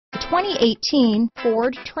2018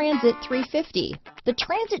 Ford Transit 350. The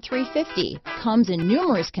Transit 350 comes in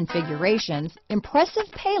numerous configurations, impressive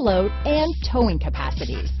payload, and towing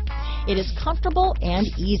capacities. It is comfortable and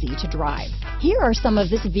easy to drive. Here are some of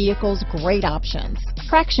this vehicle's great options: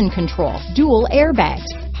 traction control, dual airbags,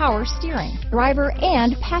 power steering, driver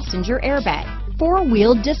and passenger airbag,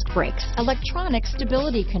 four-wheel disc brakes, electronic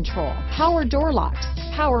stability control, power door locks,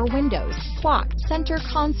 power windows, clock, center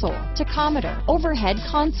console, tachometer, overhead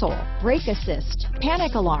console, brake assist,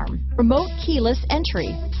 panic alarm, remote keyless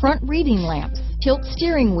entry, front reading lamps, tilt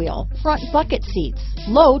steering wheel, front bucket seats,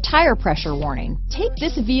 low tire pressure warning. Take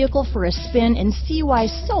this vehicle for a spin and see why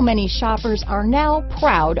so many shoppers are now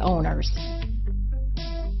proud owners.